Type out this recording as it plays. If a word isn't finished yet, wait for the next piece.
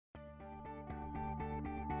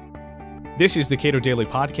This is the Cato Daily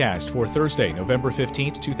Podcast for Thursday, November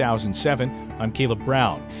 15th, 2007. I'm Caleb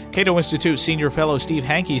Brown. Cato Institute senior fellow Steve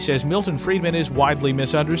Hanke says Milton Friedman is widely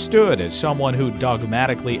misunderstood as someone who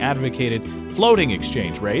dogmatically advocated floating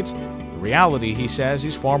exchange rates. The reality, he says,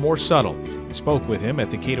 is far more subtle. I spoke with him at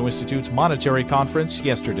the Cato Institute's Monetary Conference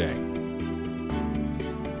yesterday.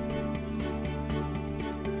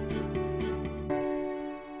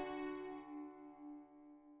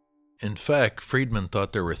 In fact, Friedman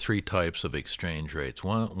thought there were three types of exchange rates.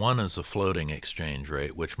 One is a floating exchange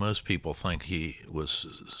rate, which most people think he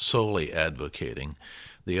was solely advocating.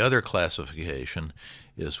 The other classification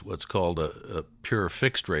is what's called a pure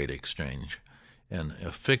fixed rate exchange. And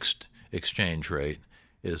a fixed exchange rate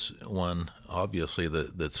is one, obviously,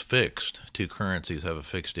 that's fixed. Two currencies have a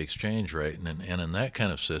fixed exchange rate. And in that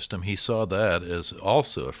kind of system, he saw that as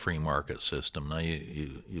also a free market system. Now,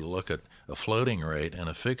 you look at a floating rate and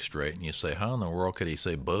a fixed rate, and you say, how in the world could he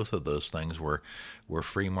say both of those things were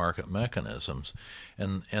free market mechanisms?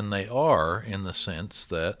 And they are, in the sense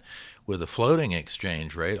that with a floating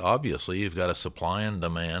exchange rate, obviously you've got a supply and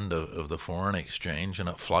demand of the foreign exchange, and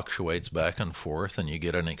it fluctuates back and forth, and you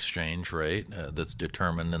get an exchange rate that's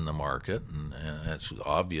determined in the market, and it's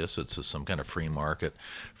obvious it's some kind of free market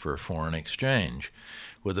for foreign exchange.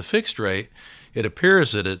 With a fixed rate, it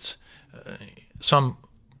appears that it's some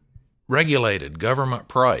regulated government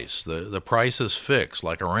price. The price is fixed,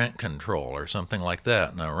 like a rent control or something like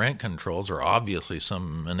that. Now, rent controls are obviously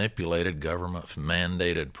some manipulated government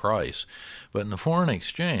mandated price. But in the foreign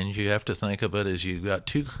exchange, you have to think of it as you've got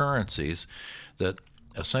two currencies that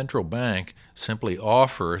a central bank simply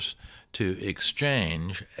offers to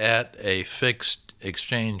exchange at a fixed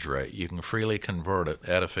exchange rate. You can freely convert it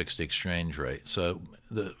at a fixed exchange rate. So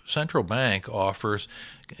the central bank offers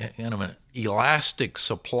kind of an elastic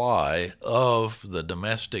supply of the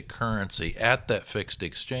domestic currency at that fixed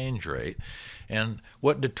exchange rate. And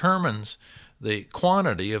what determines the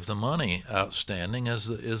quantity of the money outstanding is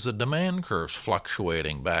the demand curves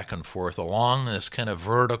fluctuating back and forth along this kind of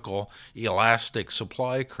vertical elastic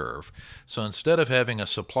supply curve. So instead of having a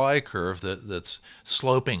supply curve that's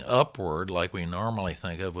sloping upward like we normally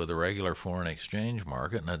think of with a regular foreign exchange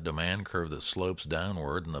market, and a demand curve that slopes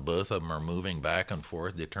downward, and the both of them are moving back and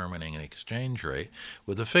forth determining an exchange rate,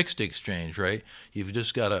 with a fixed exchange rate, you've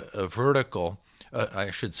just got a vertical,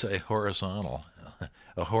 I should say horizontal,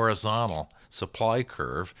 a horizontal supply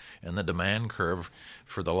curve, and the demand curve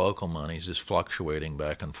for the local money is just fluctuating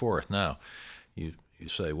back and forth. Now, you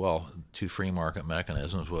say, well, two free market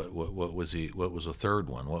mechanisms. What was the third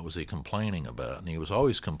one? What was he complaining about? And he was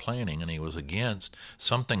always complaining, and he was against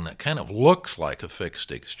something that kind of looks like a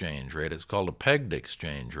fixed exchange rate. It's called a pegged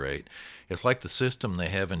exchange rate. It's like the system they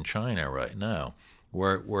have in China right now,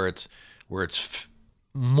 where it's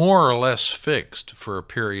more or less fixed for a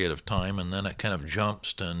period of time, and then it kind of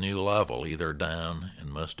jumps to a new level, either down,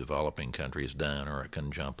 in most developing countries down, or it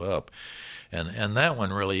can jump up. And that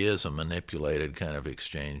one really is a manipulated kind of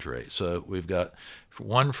exchange rate. So we've got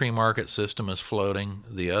one free market system is floating,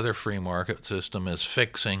 the other free market system is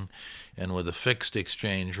fixing, and with a fixed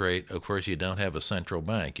exchange rate, of course, you don't have a central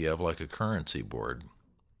bank. You have like a currency board.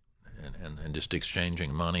 And just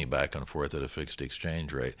exchanging money back and forth at a fixed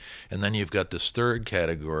exchange rate. And then you've got this third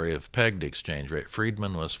category of pegged exchange rate.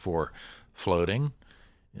 Friedman was for floating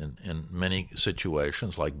in many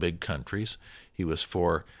situations, like big countries. He was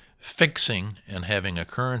for fixing and having a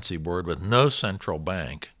currency board with no central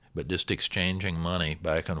bank, but just exchanging money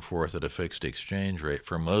back and forth at a fixed exchange rate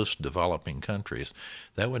for most developing countries.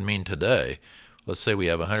 That would mean today, let's say we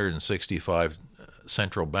have 165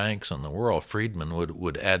 central banks in the world. Friedman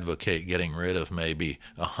would advocate getting rid of maybe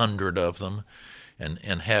 100 of them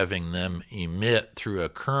and having them emit through a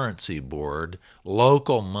currency board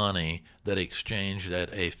local money that exchanged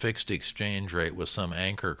at a fixed exchange rate with some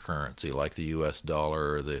anchor currency like the U.S.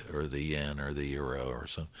 dollar or the yen or the euro or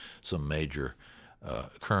some major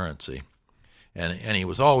currency. And he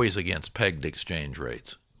was always against pegged exchange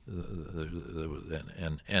rates.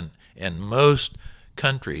 And most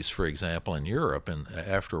countries, for example, in Europe, and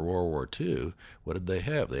after World War II, what did they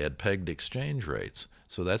have? They had pegged exchange rates.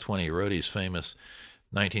 So that's when he wrote his famous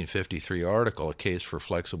 1953 article, A Case for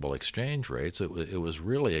Flexible Exchange Rates. It was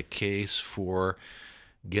really a case for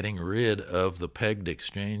getting rid of the pegged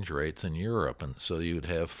exchange rates in Europe. And so you'd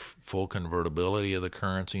have full convertibility of the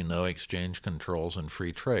currency, no exchange controls, and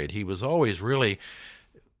free trade. He was always really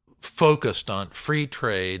focused on free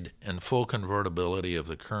trade and full convertibility of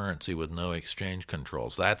the currency with no exchange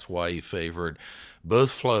controls. That's why he favored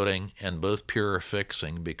both floating and both pure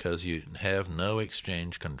fixing, because you have no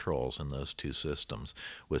exchange controls in those two systems.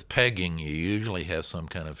 With pegging, you usually have some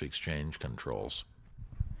kind of exchange controls.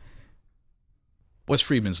 What's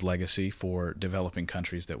Friedman's legacy for developing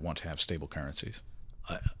countries that want to have stable currencies?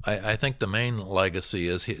 I think the main legacy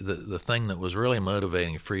is the thing that was really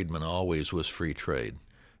motivating Friedman always was free trade.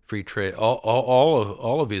 Free trade.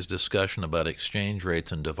 All of his discussion about exchange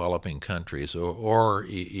rates in developing countries, or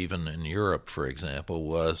even in Europe, for example,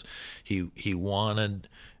 was he wanted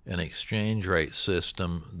an exchange rate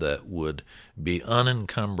system that would be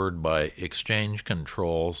unencumbered by exchange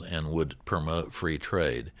controls and would promote free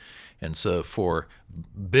trade. And so for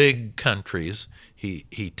big countries,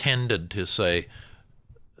 he tended to say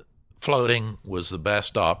floating was the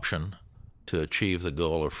best option to achieve the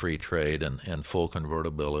goal of free trade and full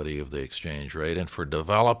convertibility of the exchange rate. And for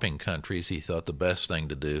developing countries, he thought the best thing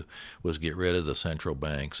to do was get rid of the central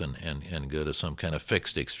banks and go to some kind of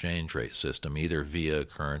fixed exchange rate system, either via a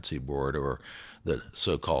currency board or the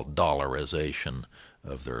so-called dollarization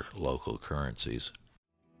of their local currencies.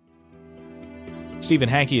 Stephen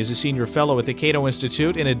Hanke is a senior fellow at the Cato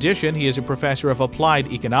Institute. In addition, he is a professor of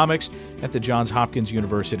applied economics at the Johns Hopkins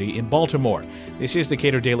University in Baltimore. This is the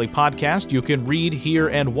Cato Daily Podcast. You can read, hear,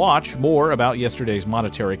 and watch more about yesterday's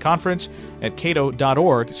monetary conference at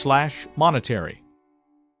cato.org/monetary.